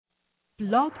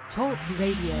Blog Talk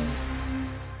Radio.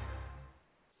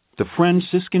 The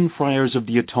Franciscan Friars of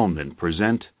the Atonement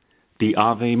present the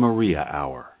Ave Maria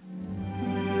Hour.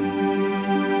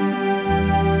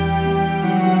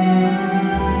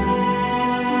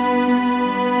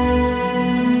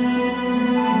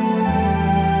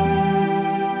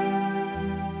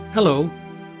 Hello,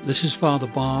 this is Father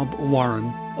Bob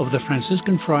Warren of the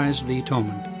Franciscan Friars of the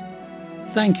Atonement.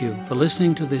 Thank you for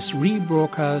listening to this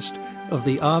rebroadcast of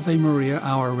the Ave Maria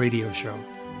Hour radio show.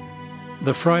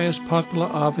 The Friars' popular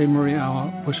Ave Maria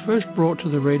Hour was first brought to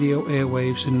the radio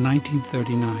airwaves in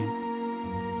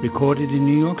 1939, recorded in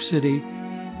New York City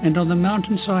and on the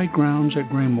mountainside grounds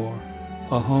at Graymoor,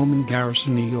 a home in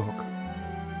Garrison, New York.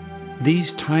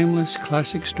 These timeless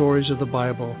classic stories of the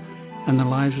Bible and the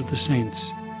lives of the saints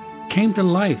came to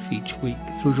life each week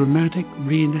through dramatic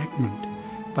reenactment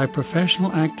by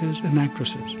professional actors and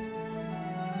actresses.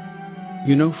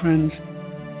 You know, friends,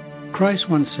 Christ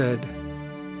once said,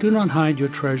 "Do not hide your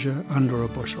treasure under a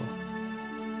bushel."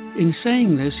 In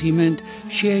saying this, he meant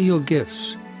share your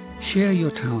gifts, share your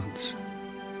talents.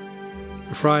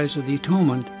 The Friars of the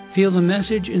Atonement feel the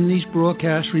message in these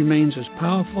broadcasts remains as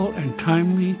powerful and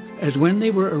timely as when they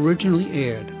were originally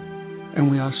aired, and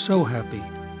we are so happy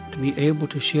to be able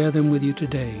to share them with you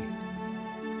today.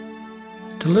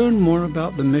 To learn more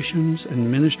about the missions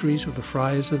and ministries of the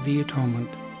Friars of the Atonement,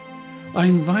 I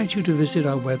invite you to visit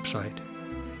our website,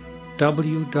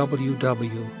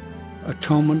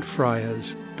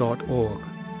 www.atonementfriars.org.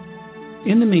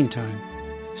 In the meantime,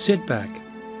 sit back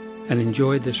and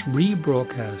enjoy this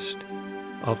rebroadcast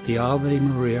of the Ave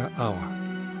Maria Hour.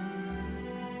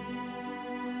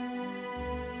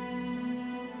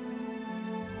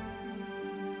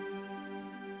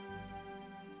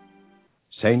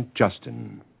 Saint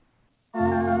Justin.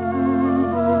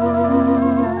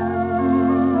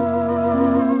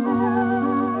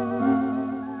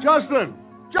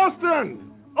 Justin!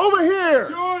 Over here!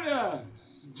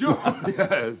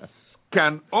 Julius!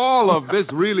 Can all of this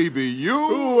really be you?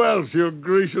 Who else, you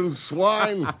Grecian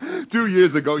swine? 2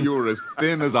 years ago, you were as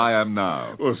thin as I am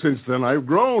now. Well, since then, I've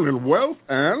grown in wealth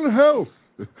and health.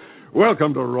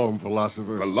 Welcome to Rome,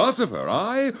 philosopher. Philosopher?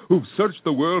 I, who've searched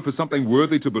the world for something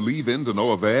worthy to believe in to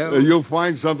no avail? You'll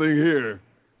find something here.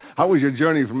 How was your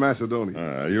journey from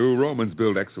Macedonia? You Romans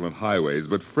build excellent highways,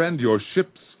 but, friend, your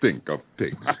ships stink of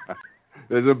pigs.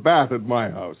 There's a bath at my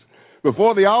house.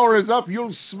 Before the hour is up,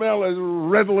 you'll smell as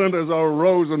redolent as a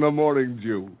rose in the morning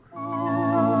dew.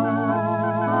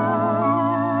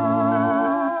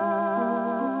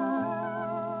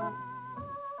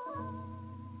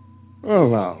 Oh,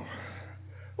 now,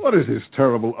 what is this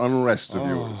terrible unrest of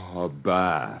yours? A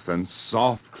bath and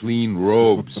soft, clean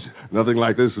robes. Nothing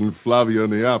like this in Flavia,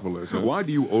 Neapolis. So why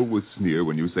do you always sneer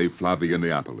when you say Flavia,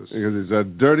 Neapolis? Because it's a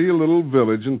dirty little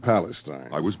village in Palestine.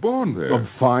 I was born there. Of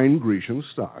fine Grecian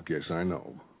stock, yes, I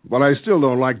know. But I still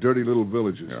don't like dirty little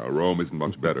villages. Yeah, Rome isn't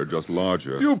much better, just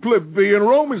larger. You plebeian,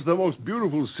 Rome is the most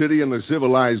beautiful city in the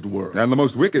civilized world. And the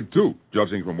most wicked, too,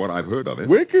 judging from what I've heard of it.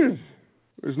 Wicked?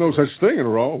 There's no such thing in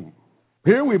Rome.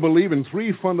 Here we believe in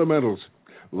three fundamentals: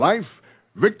 life,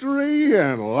 victory,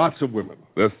 and lots of women.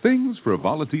 The things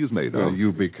frivolity is made of.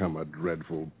 You become a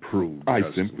dreadful prude. I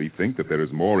Justin. simply think that there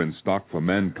is more in stock for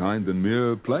mankind than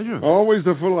mere pleasure. Always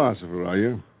the philosopher, are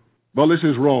you? Well, this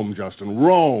is Rome, Justin.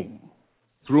 Rome.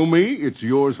 Through me, it's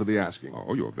yours for the asking.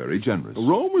 Oh, you're very generous.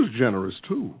 Rome is generous,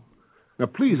 too. Now,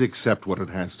 please accept what it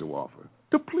has to offer.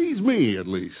 To please me, at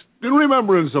least. In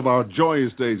remembrance of our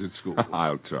joyous days at school.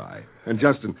 I'll try. And,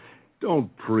 Justin, don't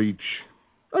preach.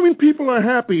 I mean, people are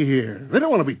happy here. They don't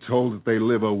want to be told that they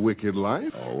live a wicked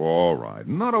life. Oh, all right.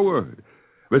 Not a word.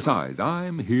 Besides,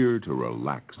 I'm here to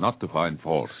relax, not to find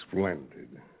fault. Splendid.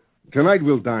 Tonight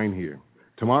we'll dine here.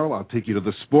 Tomorrow I'll take you to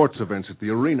the sports events at the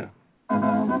arena.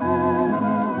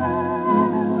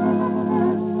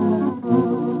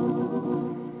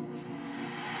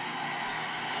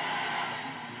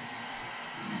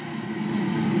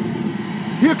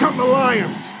 Here come the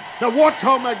lions. Now watch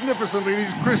how magnificently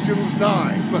these Christians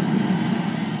die. But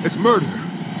it's murder.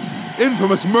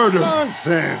 Infamous murder.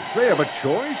 Nonsense. They have a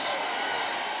choice.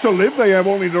 To live, they have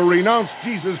only to renounce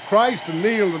Jesus Christ and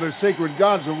kneel to the sacred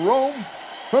gods of Rome.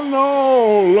 But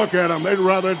no, look at them. They'd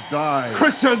rather die.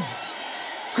 Christians!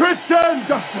 Christians!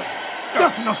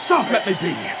 Justin, now stop it. Let me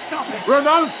be. Stop it.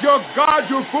 Renounce your God,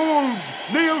 you fools.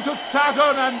 Kneel to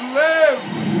Saturn and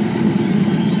live.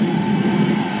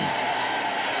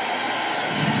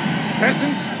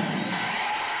 Crescent?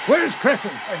 Where's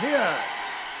Crescent?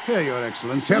 Here, Your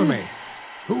Excellency. Tell me,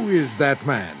 who is that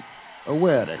man?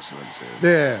 Where, Excellency?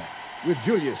 There, with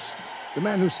Julius, the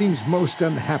man who seems most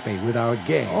unhappy with our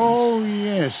game. Oh,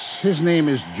 yes. His name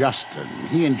is Justin.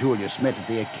 He and Julius met at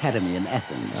the academy in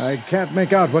Athens. I can't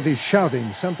make out what he's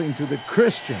shouting. Something to the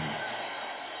Christians.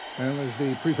 Well, as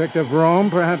the prefect of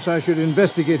Rome, perhaps I should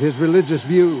investigate his religious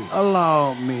views.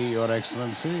 Allow me, Your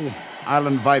Excellency. I'll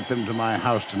invite them to my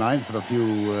house tonight for a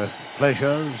few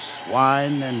pleasures.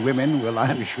 Wine and women will,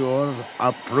 I'm sure,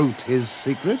 uproot his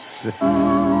secrets.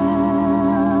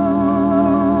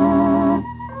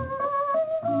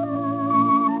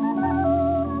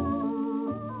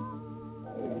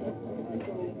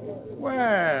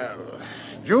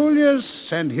 Julius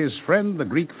and his friend, the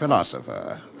Greek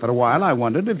philosopher. For a while, I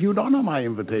wondered if you'd honor my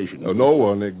invitation. No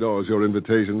one ignores your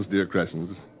invitations, dear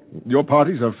Crescens. Your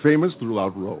parties are famous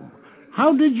throughout Rome.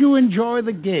 How did you enjoy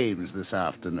the games this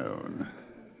afternoon?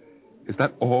 Is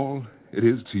that all it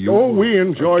is to you? Oh, we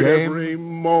enjoyed every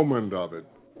moment of it.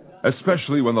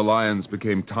 Especially when the lions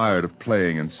became tired of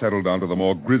playing and settled down to the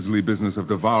more grisly business of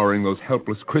devouring those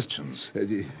helpless Christians.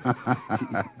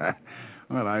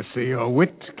 Well, I see your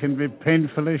wit can be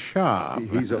painfully sharp.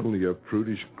 He's only a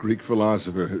prudish Greek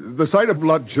philosopher. The sight of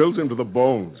blood chills him to the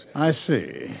bones. I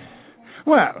see.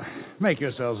 Well, make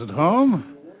yourselves at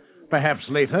home. Perhaps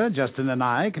later, Justin and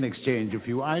I can exchange a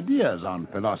few ideas on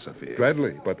philosophy.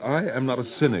 Gladly, but I am not a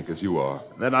cynic as you are.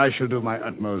 Then I shall do my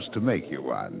utmost to make you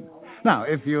one. Now,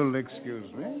 if you'll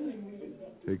excuse me.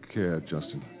 Take care,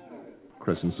 Justin.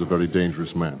 Crescent's a very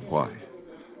dangerous man. Why?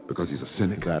 Because he's a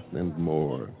cynic? That and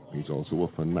more. He's also a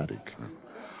fanatic.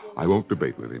 I won't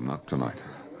debate with him, not tonight.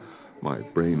 My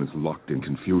brain is locked in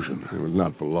confusion.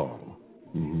 Not for long.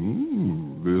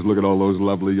 Just look at all those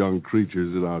lovely young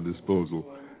creatures at our disposal.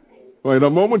 Why, in a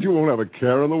moment you won't have a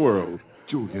care in the world.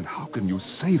 Julian, how can you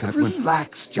say that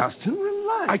Relax, Justin,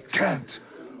 relax. I can't.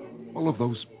 All of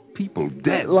those people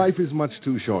dead. Life is much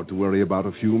too short to worry about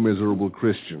a few miserable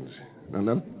Christians.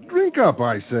 Now, drink up,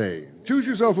 I say. Choose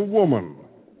yourself a woman.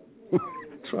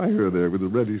 Try her there with the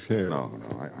reddish hair. No,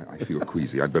 I feel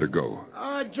queasy. I'd better go.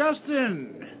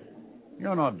 Justin,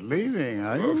 you're not leaving,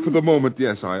 are you? For the moment,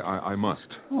 yes, I must.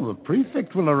 Oh, the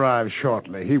prefect will arrive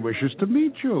shortly. He wishes to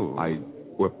meet you.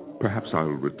 Well, perhaps I'll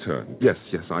return. Yes,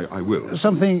 I will.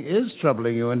 Something is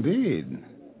troubling you indeed.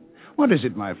 What is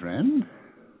it, my friend?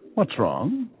 What's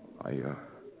wrong?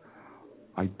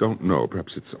 I don't know.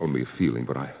 Perhaps it's only a feeling,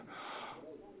 but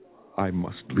I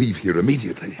must leave here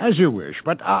immediately. As you wish,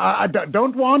 but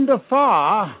don't wander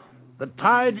far. The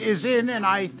tide is in, and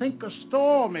I think a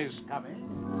storm is coming.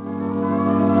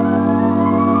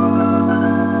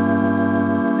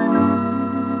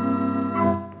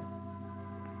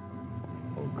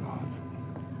 Oh, God.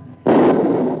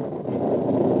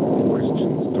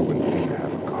 Christians do indeed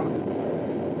have a God.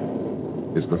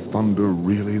 Is the thunder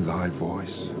really thy voice?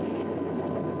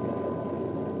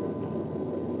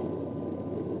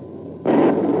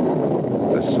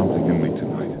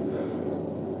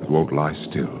 Won't lie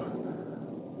still.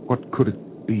 What could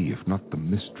it be if not the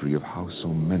mystery of how so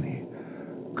many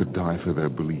could die for their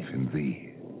belief in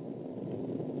thee?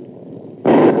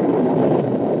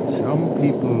 Some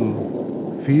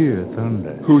people fear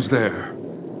thunder. Who's there?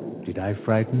 Did I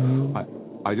frighten you?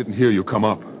 I didn't hear you come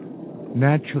up.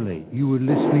 Naturally, you were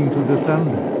listening to the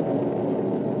thunder.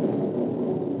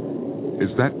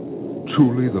 Is that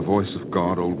truly the voice of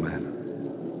God, old man?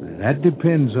 That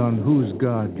depends on whose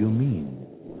God you mean.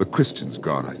 The Christian's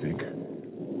God, I think.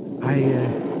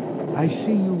 I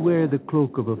see you wear the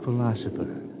cloak of a philosopher.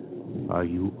 Are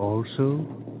you also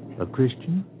a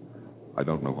Christian? I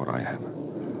don't know what I am.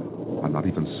 I'm not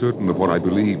even certain of what I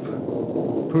believe.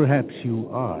 Perhaps you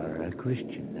are a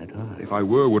Christian at heart. If I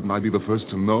were, wouldn't I be the first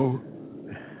to know?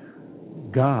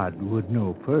 God would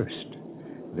know first,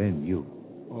 then you.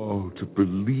 Oh, to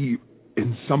believe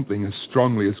in something as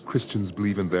strongly as Christians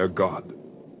believe in their God.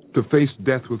 To face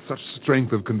death with such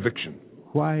strength of conviction.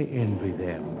 Why envy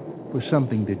them for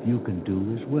something that you can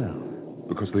do as well?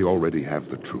 Because they already have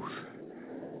the truth.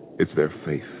 It's their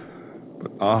faith.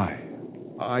 But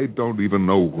I don't even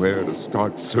know where to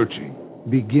start searching.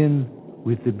 Begin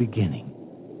with the beginning,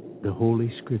 the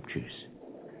Holy Scriptures.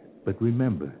 But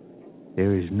remember,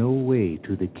 there is no way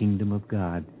to the kingdom of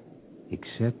God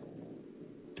except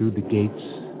through the gates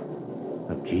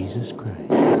of Jesus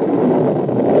Christ.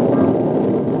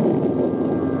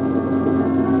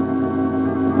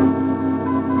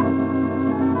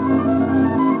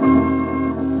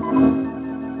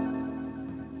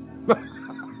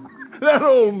 That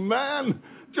old man?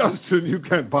 Justin, you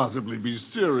can't possibly be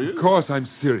serious. Of course I'm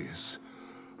serious.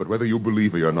 But whether you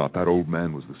believe me or not, that old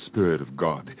man was the Spirit of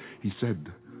God. He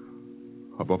said,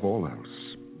 above all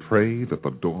else, pray that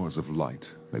the doors of light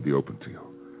may be open to you.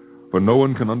 For no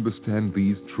one can understand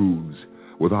these truths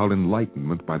without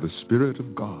enlightenment by the Spirit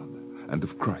of God and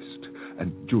of Christ.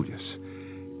 And Julius,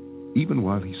 even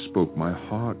while he spoke, my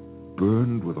heart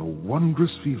burned with a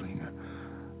wondrous feeling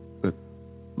that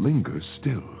lingers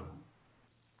still.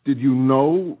 Did you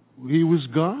know he was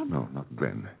God? No, not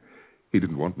then. He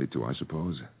didn't want me to, I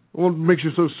suppose. What makes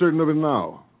you so certain of it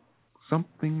now?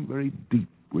 Something very deep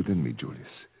within me, Julius.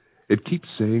 It keeps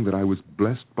saying that I was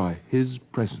blessed by his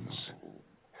presence.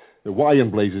 Why in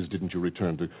blazes didn't you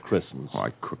return to Crescent's? Oh, I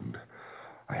couldn't.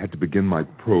 I had to begin my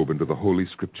probe into the Holy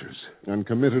Scriptures. And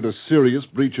committed a serious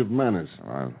breach of manners.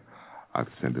 I'll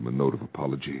send him a note of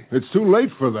apology. It's too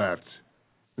late for that.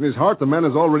 In his heart, the man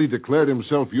has already declared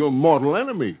himself your mortal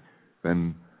enemy.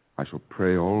 Then I shall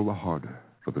pray all the harder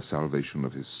for the salvation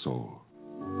of his soul.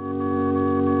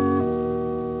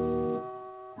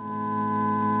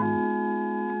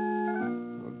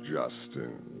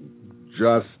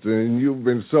 Justin, you've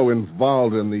been so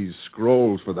involved in these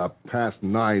scrolls for the past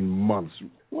 9 months.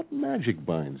 What magic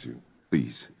binds you?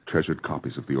 These treasured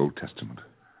copies of the Old Testament,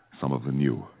 some of the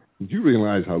New. Do you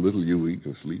realize how little you eat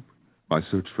and sleep? My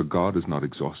search for God is not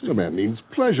exhausted. A man needs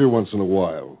pleasure once in a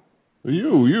while.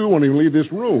 You won't even leave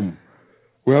this room.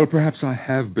 Well, perhaps I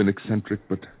have been eccentric,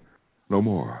 but no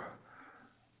more.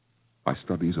 My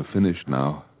studies are finished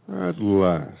now. At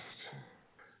last.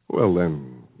 Well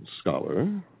then,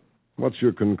 scholar, what's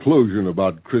your conclusion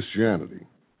about Christianity?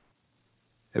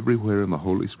 Everywhere in the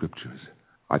Holy Scriptures,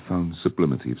 I found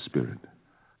sublimity of spirit,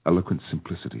 eloquent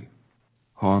simplicity,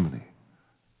 harmony,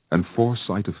 and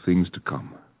foresight of things to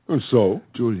come. And so?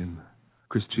 Julian,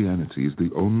 Christianity is the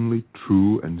only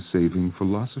true and saving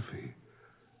philosophy.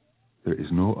 There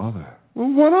is no other.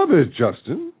 Well, what of it,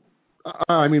 Justin?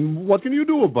 I mean, what can you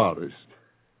do about it?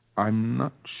 I'm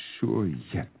not sure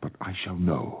yet, but I shall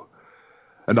know.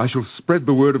 And I shall spread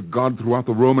the word of God throughout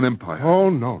the Roman Empire. Oh,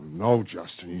 no,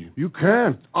 Justin. You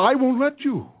can't. I won't let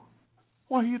you.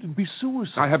 Why, it'd be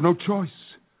suicide. I have no choice.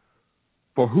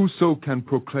 For whoso can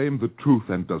proclaim the truth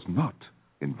and does not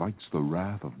invites the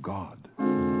wrath of God.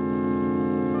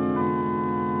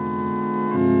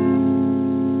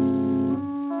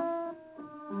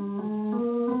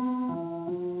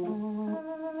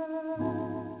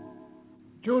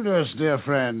 Julius, dear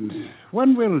friend,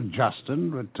 when will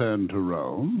Justin return to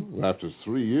Rome? After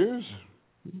 3 years?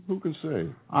 Who can say?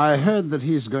 I heard that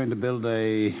he's going to build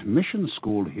a mission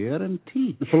school here and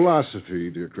teach.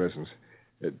 Philosophy, dear Crescent,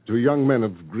 to young men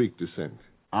of Greek descent.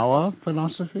 Our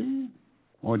philosophy?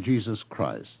 Or Jesus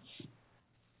Christ's?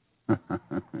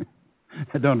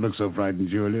 Don't look so frightened,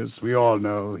 Julius. We all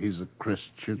know he's a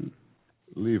Christian.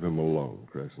 Leave him alone,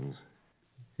 Crescent.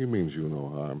 He means you no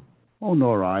harm. Oh,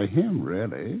 nor I him,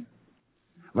 really.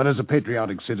 But as a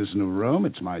patriotic citizen of Rome,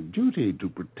 it's my duty to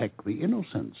protect the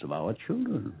innocence of our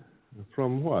children.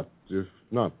 From what, if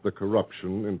not the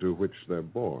corruption into which they're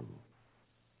born?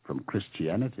 From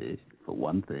Christianity, for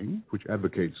one thing. Which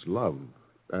advocates love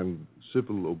and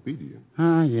civil obedience.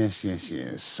 Yes.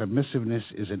 Submissiveness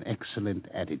is an excellent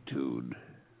attitude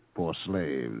for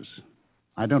slaves.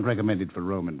 I don't recommend it for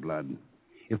Roman blood.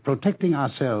 If protecting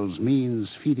ourselves means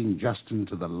feeding Justin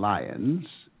to the lions,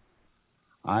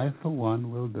 I, for one,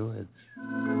 will do it.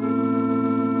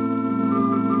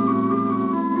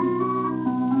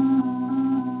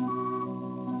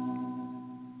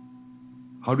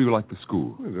 How do you like the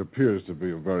school? It appears to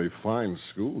be a very fine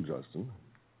school, Justin.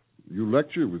 You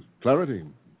lecture with clarity,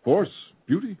 force,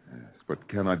 beauty. Yes, but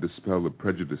can I dispel the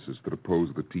prejudices that oppose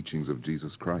the teachings of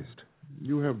Jesus Christ?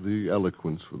 You have the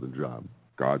eloquence for the job.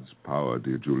 God's power,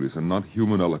 dear Julius, and not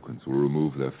human eloquence will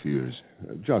remove their fears.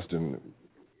 Justin,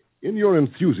 in your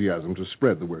enthusiasm to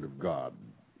spread the word of God,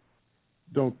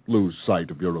 don't lose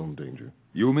sight of your own danger.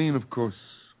 You mean, of course,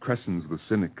 Crescens the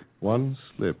cynic. One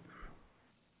slip,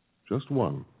 just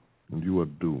one, and you are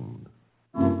doomed.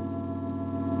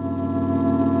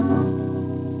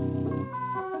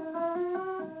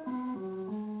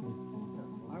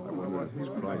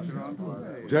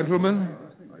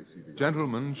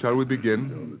 Gentlemen, shall we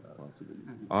begin?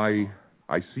 I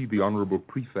see the Honorable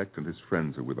Prefect and his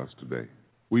friends are with us today.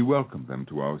 We welcome them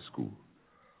to our school,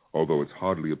 although it's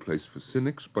hardly a place for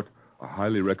cynics, but a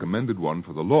highly recommended one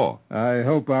for the law. I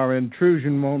hope our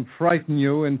intrusion won't frighten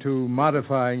you into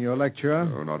modifying your lecture.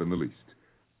 No, not in the least.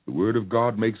 The Word of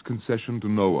God makes concession to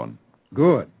no one.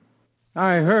 Good.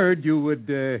 I heard you would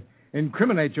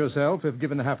incriminate yourself if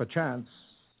given half a chance.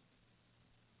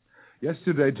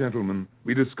 Yesterday, gentlemen,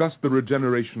 we discussed the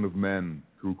regeneration of man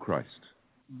through Christ.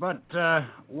 But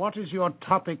what is your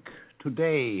topic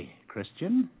today,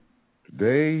 Christian?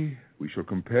 Today, we shall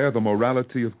compare the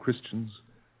morality of Christians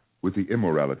with the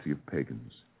immorality of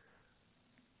pagans.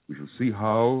 We shall see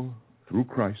how, through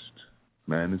Christ,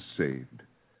 man is saved,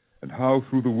 and how,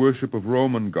 through the worship of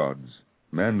Roman gods,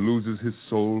 man loses his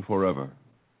soul forever.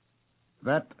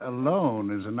 That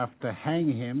alone is enough to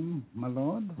hang him, my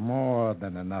lord. More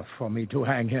than enough for me to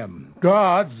hang him.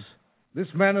 Guards, this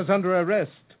man is under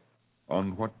arrest.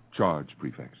 On what charge,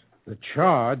 Prefect? The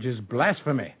charge is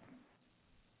blasphemy.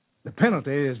 The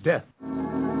penalty is death.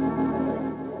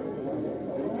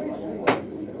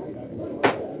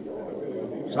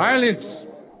 Silence!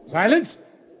 Silence!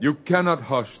 You cannot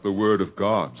hush the word of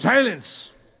God. Silence!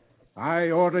 I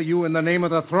order you in the name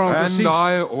of the throne to And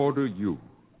I order you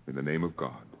in the name of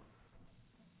God.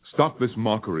 Stop this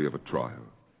mockery of a trial.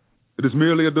 It is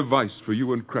merely a device for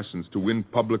you and Crescens to win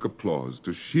public applause,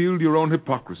 to shield your own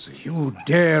hypocrisy. You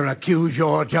dare accuse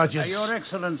your judges? Your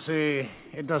Excellency,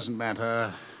 it doesn't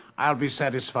matter. I'll be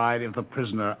satisfied if the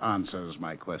prisoner answers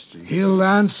my question. He'll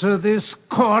answer this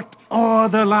court or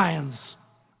the lions.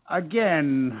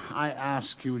 Again, I ask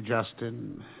you,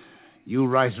 Justin, you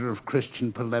writer of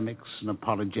Christian polemics and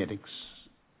apologetics,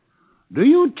 do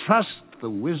you trust the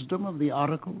wisdom of the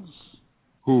oracles?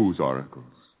 Whose oracles?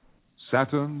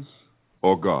 Saturn's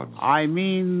or God's? I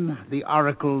mean the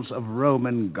oracles of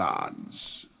Roman gods.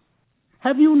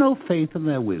 Have you no faith in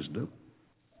their wisdom?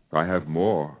 I have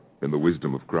more in the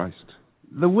wisdom of Christ.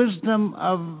 The wisdom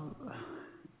of...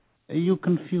 You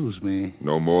confuse me.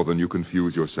 No more than you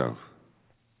confuse yourself.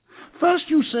 First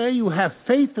you say you have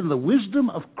faith in the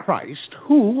wisdom of Christ,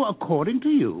 who, according to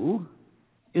you,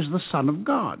 is the Son of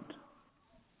God.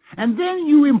 And then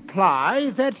you imply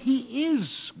that he is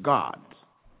God.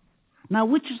 Now,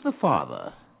 which is the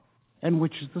Father, and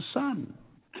which is the Son?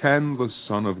 Can the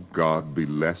Son of God be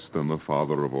less than the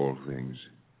Father of all things?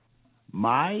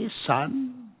 My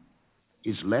Son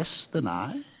is less than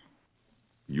I?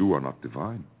 You are not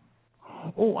divine.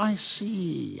 Oh, I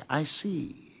see.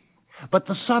 But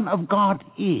the Son of God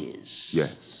is.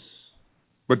 Yes.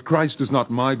 But Christ is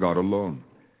not my God alone.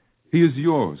 He is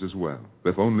yours as well,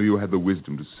 if only you had the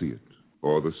wisdom to see it,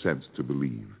 or the sense to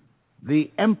believe. The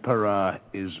Emperor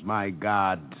is my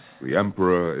God. The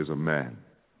Emperor is a man.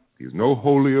 He is no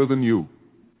holier than you.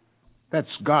 That's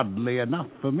godly enough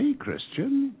for me,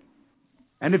 Christian.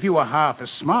 And if you were half as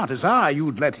smart as I,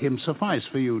 you'd let him suffice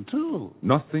for you, too.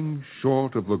 Nothing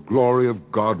short of the glory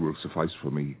of God will suffice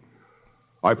for me.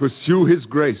 I pursue his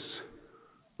grace,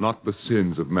 not the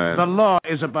sins of man. The law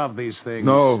is above these things.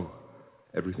 No.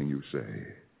 Everything you say,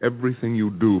 everything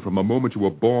you do, from the moment you were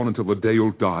born until the day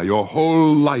you'll die, your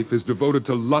whole life is devoted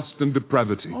to lust and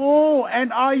depravity. Oh,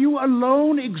 and are you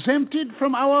alone exempted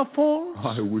from our faults?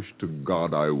 I wish to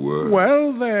God I were.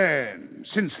 Well, then,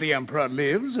 since the Emperor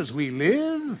lives as we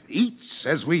live, eats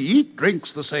as we eat, drinks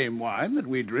the same wine that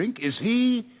we drink, is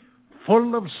he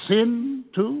full of sin,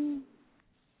 too?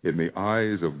 In the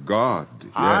eyes of God,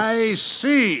 yes. I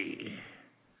see.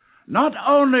 Not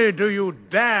only do you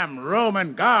damn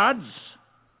Roman gods,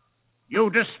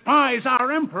 you despise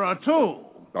our emperor, too.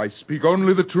 I speak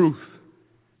only the truth.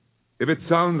 If it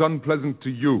sounds unpleasant to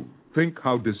you, think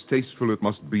how distasteful it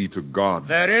must be to God.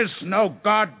 There is no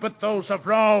God but those of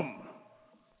Rome.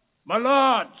 My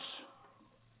lords,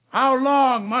 how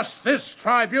long must this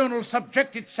tribunal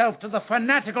subject itself to the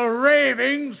fanatical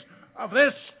ravings of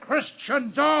this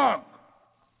Christian dog?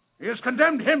 He has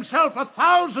condemned himself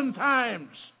 1,000 times.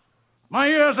 My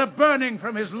ears are burning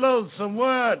from his loathsome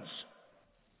words.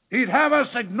 He'd have us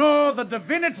ignore the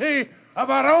divinity of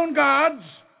our own gods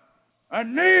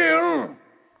and kneel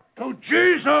to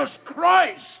Jesus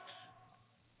Christ.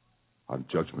 On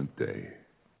Judgment Day,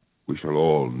 we shall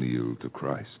all kneel to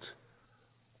Christ.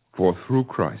 For through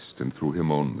Christ and through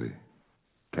him only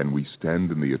can we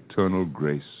stand in the eternal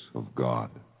grace of God.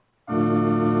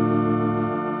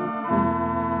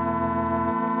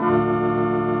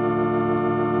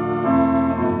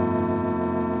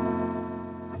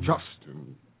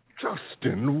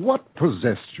 Justin, what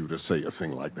possessed you to say a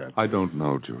thing like that? I don't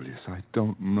know, Julius. I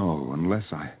don't know, unless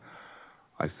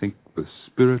I think the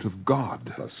Spirit of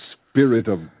God. The Spirit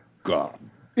of God.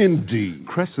 Indeed.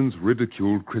 Crescens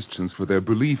ridiculed Christians for their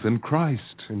belief in Christ.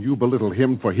 And you belittle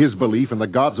him for his belief in the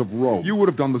gods of Rome. You would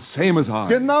have done the same as I.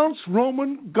 Denounce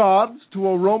Roman gods to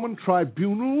a Roman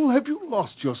tribunal? Have you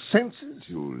lost your senses?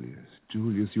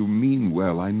 Julius, you mean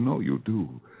well. I know you do.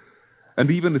 And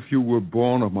even if you were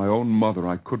born of my own mother,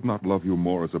 I could not love you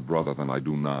more as a brother than I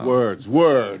do now. Words.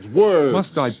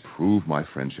 Must I prove my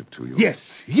friendship to you?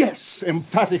 Yes,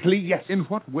 emphatically yes. In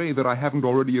what way that I haven't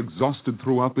already exhausted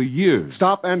throughout the years?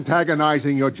 Stop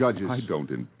antagonizing your judges. I don't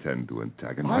intend to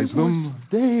antagonize them. I was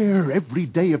there every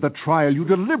day of the trial. You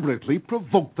deliberately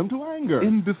provoked them to anger.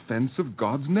 In defense of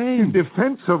God's name. In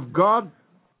defense of God?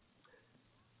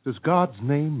 Does God's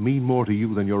name mean more to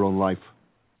you than your own life?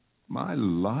 My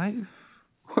life?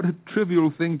 What a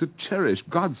trivial thing to cherish.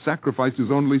 God sacrificed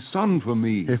his only son for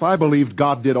me. If I believed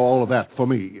God did all of that for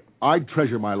me, I'd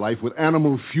treasure my life with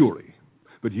animal fury.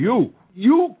 But you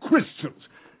Christians,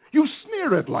 you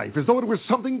sneer at life as though it was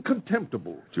something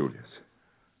contemptible. Julius,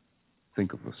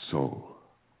 think of the soul.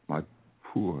 My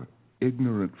poor,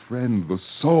 ignorant friend, the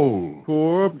soul.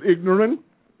 Poor, ignorant?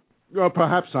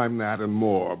 Perhaps I'm that and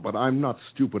more, but I'm not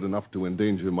stupid enough to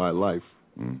endanger my life.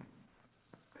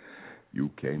 You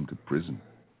came to prison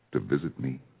to visit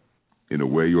me. In a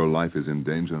way, your life is in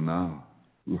danger now.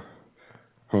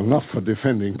 Well, not for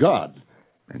defending God.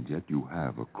 And yet you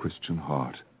have a Christian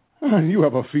heart. You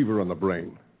have a fever on the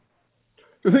brain.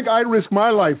 To think I'd risk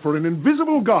my life for an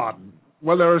invisible God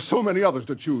while there are so many others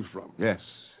to choose from. Yes,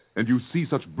 and you see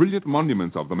such brilliant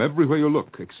monuments of them everywhere you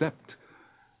look, except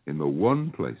in the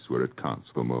one place where it counts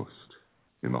the most,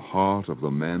 in the heart of the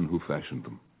men who fashioned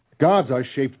them. Gods are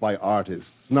shaped by artists,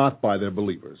 not by their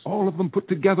believers. All of them put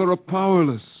together are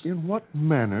powerless. In what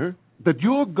manner that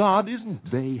your God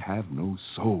isn't? They have no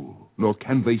soul, nor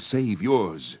can they save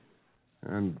yours.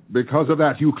 And because of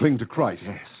that, you cling to Christ.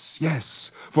 Yes,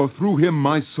 for through him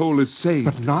my soul is saved.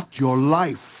 But not your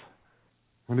life.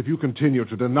 And if you continue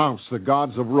to denounce the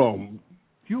gods of Rome,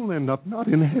 you'll end up not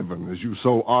in heaven, as you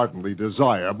so ardently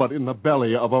desire, but in the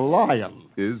belly of a lion.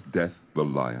 Is death the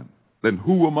lion? Then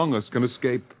who among us can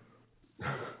escape?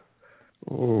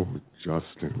 Oh,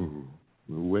 Justin,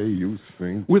 the way you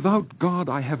think. Without God,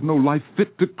 I have no life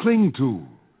fit to cling to.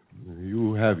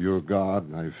 You have your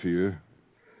God, I fear.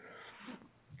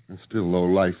 There's still no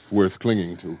life worth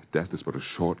clinging to. Death is but a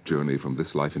short journey from this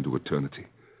life into eternity.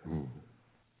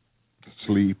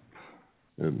 Sleep,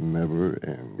 it never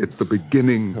ends. It's the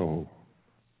beginning. Oh,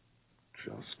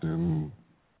 Justin,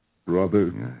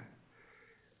 brother.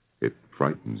 Yeah. It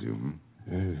frightens you,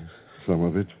 Yes, some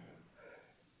of it.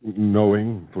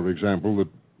 Knowing, for example, that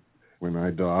when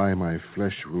I die, my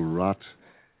flesh will rot,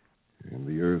 and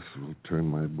the earth will turn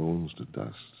my bones to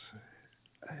dust.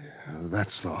 That's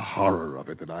the horror of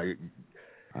it that I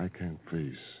can't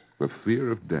face. The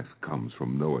fear of death comes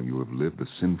from knowing you have lived a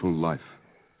sinful life.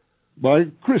 By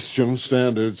Christian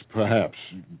standards, perhaps.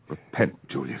 Repent,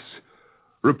 Julius.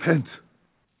 Repent.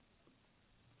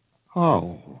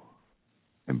 How?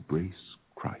 Embrace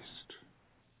Christ,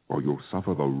 or you'll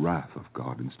suffer the wrath of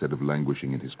God instead of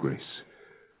languishing in his grace.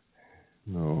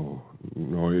 No,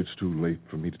 it's too late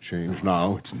for me to change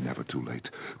now. It's never too late.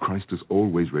 Christ is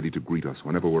always ready to greet us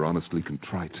whenever we're honestly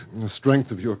contrite. The strength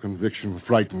of your conviction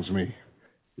frightens me.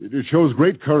 It shows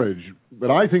great courage, but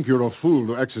I think you're a fool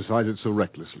to exercise it so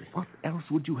recklessly. What else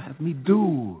would you have me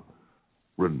do?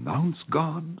 Renounce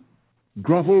God?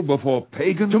 Grovel before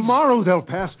pagans? Tomorrow they'll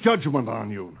pass judgment on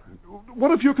you.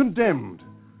 What if you're condemned?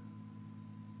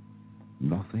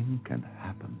 Nothing can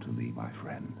happen to me, my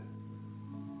friend,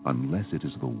 unless it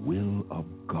is the will of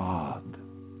God.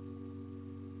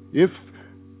 If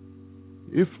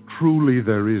truly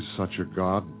there is such a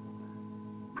God,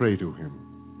 pray to him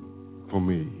for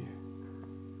me.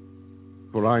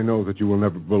 For I know that you will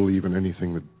never believe in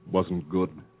anything that wasn't good.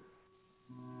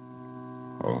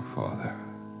 Oh, Father,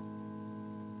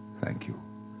 thank you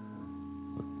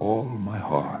with all my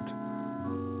heart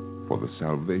for the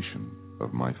salvation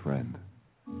of my friend.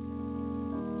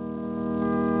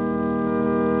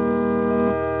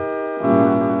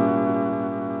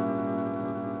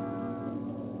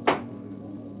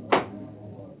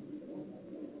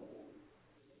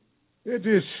 It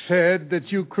is said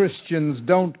that you Christians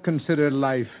don't consider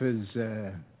life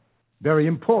as very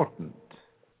important.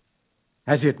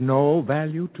 Has it no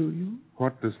value to you?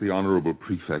 What does the honorable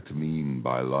prefect mean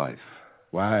by life?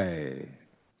 Why,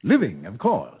 living, of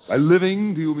course. By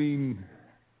living, do you mean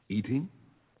eating,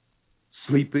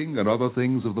 sleeping, and other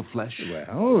things of the flesh?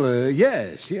 Well,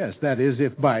 yes. That is,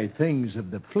 if by things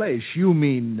of the flesh you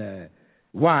mean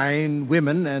wine,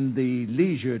 women, and the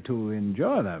leisure to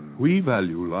enjoy them. We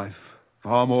value life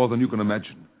far more than you can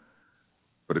imagine.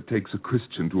 But it takes a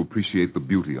Christian to appreciate the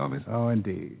beauty of it. Oh,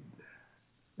 indeed.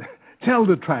 Tell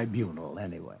the tribunal,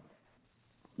 anyway.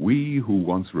 We who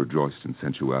once rejoiced in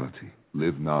sensuality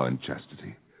live now in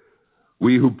chastity.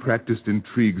 We who practiced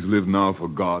intrigues live now for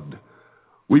God.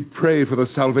 We pray for the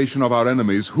salvation of our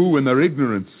enemies who, in their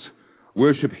ignorance,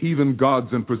 worship heathen gods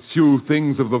and pursue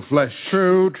things of the flesh.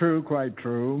 True, quite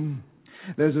true.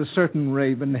 There's a certain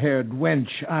raven-haired wench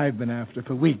I've been after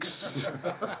for weeks.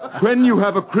 When you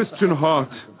have a Christian heart,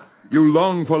 you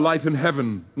long for life in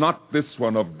heaven, not this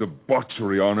one of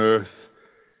debauchery on earth.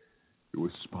 You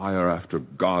aspire after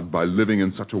God by living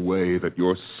in such a way that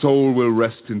your soul will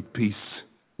rest in peace.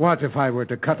 What if I were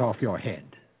to cut off your head?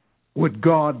 Would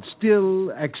God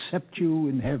still accept you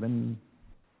in heaven?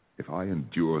 If I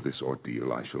endure this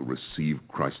ordeal, I shall receive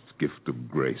Christ's gift of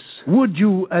grace. Would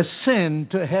you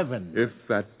ascend to heaven? If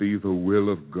that be the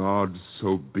will of God,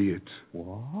 so be it.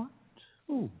 What?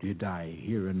 Oh, did I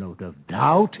hear a note of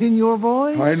doubt in your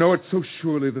voice? I know it so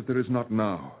surely that there is not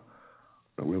now,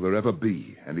 nor will there ever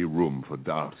be any room for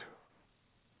doubt.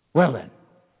 Well, then,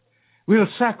 we'll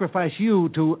sacrifice you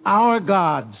to our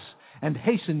gods and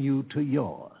hasten you to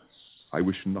yours. I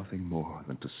wish nothing more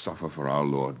than to suffer for our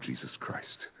Lord Jesus Christ.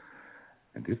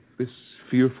 And if this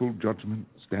fearful judgment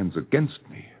stands against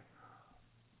me,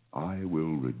 I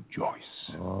will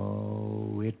rejoice.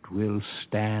 Oh, it will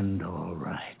stand all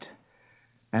right.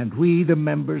 And we, the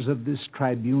members of this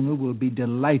tribunal, will be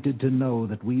delighted to know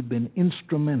that we've been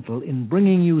instrumental in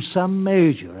bringing you some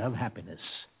measure of happiness.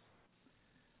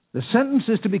 The sentence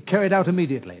is to be carried out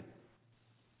immediately,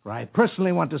 for I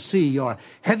personally want to see your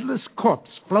headless corpse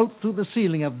float through the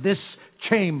ceiling of this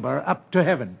chamber up to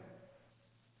heaven.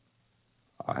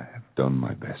 I have done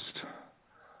my best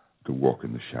to walk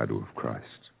in the shadow of Christ.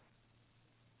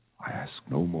 I ask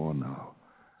no more now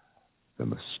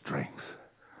than the strength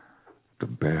to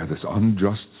bear this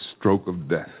unjust stroke of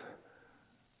death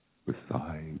with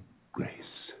thy grace.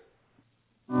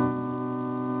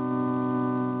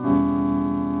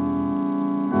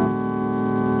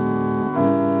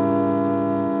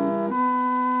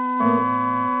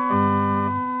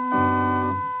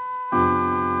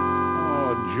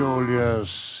 Oh, Julius,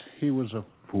 he was a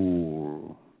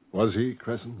fool. Was he,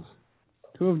 Crescens?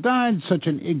 To have died such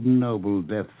an ignoble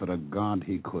death for a God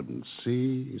he couldn't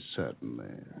see, certainly.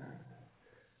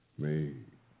 May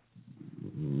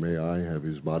I have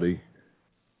his body?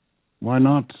 Why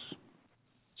not?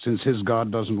 Since his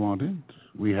God doesn't want it,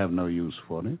 we have no use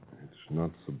for it. It's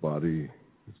not the body,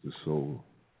 it's the soul.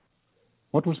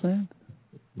 What was that?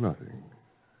 Nothing.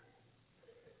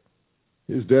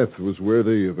 His death was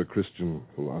worthy of a Christian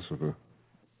philosopher.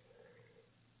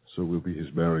 So will be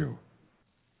his burial.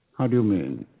 How do you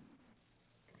mean?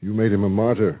 You made him a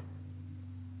martyr.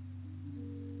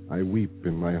 I weep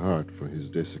in my heart for his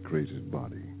desecrated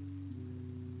body.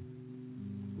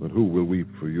 But who will weep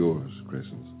for yours,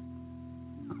 Crescens?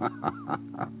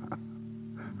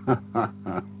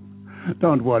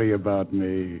 Don't worry about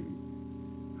me.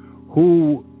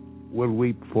 Who will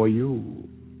weep for you?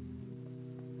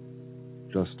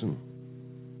 Justin.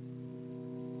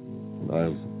 And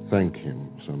I'll thank him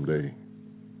someday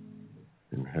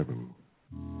in heaven.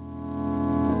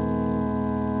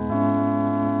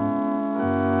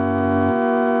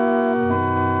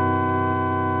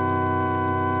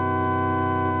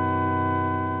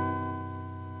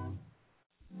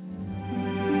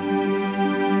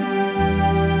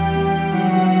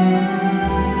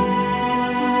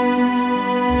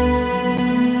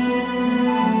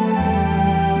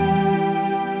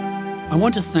 I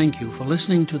want to thank you for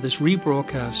listening to this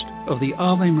rebroadcast of the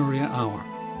Ave Maria Hour,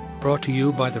 brought to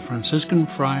you by the Franciscan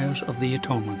Friars of the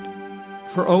Atonement.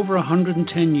 For over 110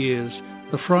 years,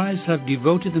 the Friars have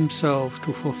devoted themselves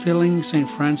to fulfilling St.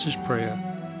 Francis' prayer,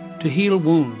 to heal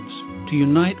wounds, to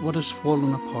unite what has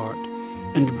fallen apart,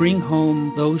 and to bring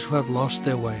home those who have lost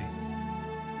their way.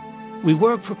 We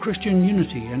work for Christian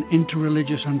unity and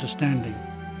interreligious understanding.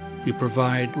 We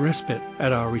provide respite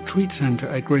at our retreat center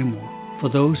at Greymoor for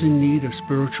those in need of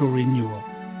spiritual renewal.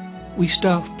 We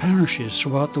staff parishes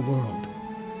throughout the world,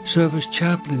 serve as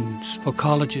chaplains for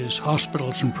colleges,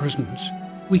 hospitals, and prisons.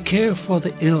 We care for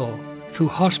the ill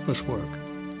through hospice work,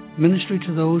 ministry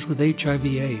to those with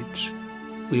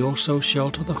HIV/AIDS. We also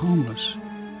shelter the homeless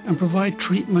and provide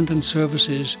treatment and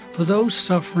services for those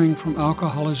suffering from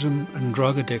alcoholism and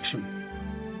drug addiction.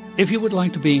 If you would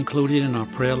like to be included in our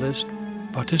prayer list,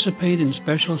 participate in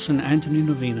special St. Anthony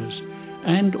novenas,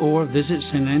 and or visit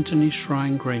St. Anthony's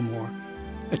Shrine, Greymoor,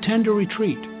 attend a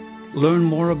retreat, learn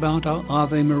more about our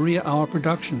Ave Maria Hour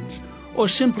productions, or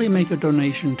simply make a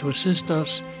donation to assist us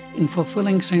in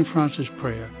fulfilling St. Francis'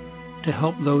 prayer to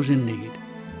help those in need,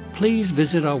 please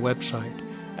visit our website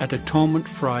at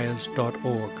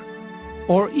atonementfriars.org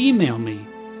or email me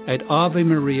at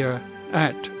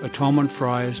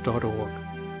avemaria@atonementfriars.org.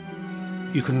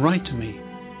 You can write to me,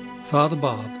 Father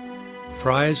Bob,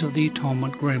 Friars of the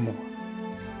Atonement, Greymoor,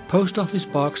 Post Office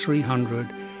Box 300,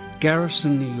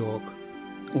 Garrison, New York,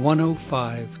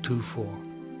 10524.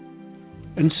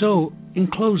 And so, in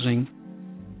closing,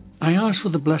 I ask for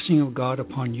the blessing of God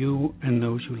upon you and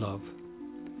those you love.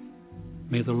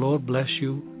 May the Lord bless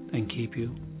you and keep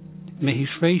you. May his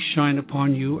face shine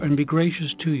upon you and be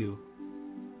gracious to you.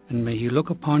 And may he look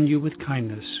upon you with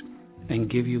kindness and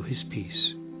give you his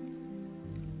peace.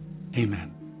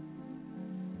 Amen.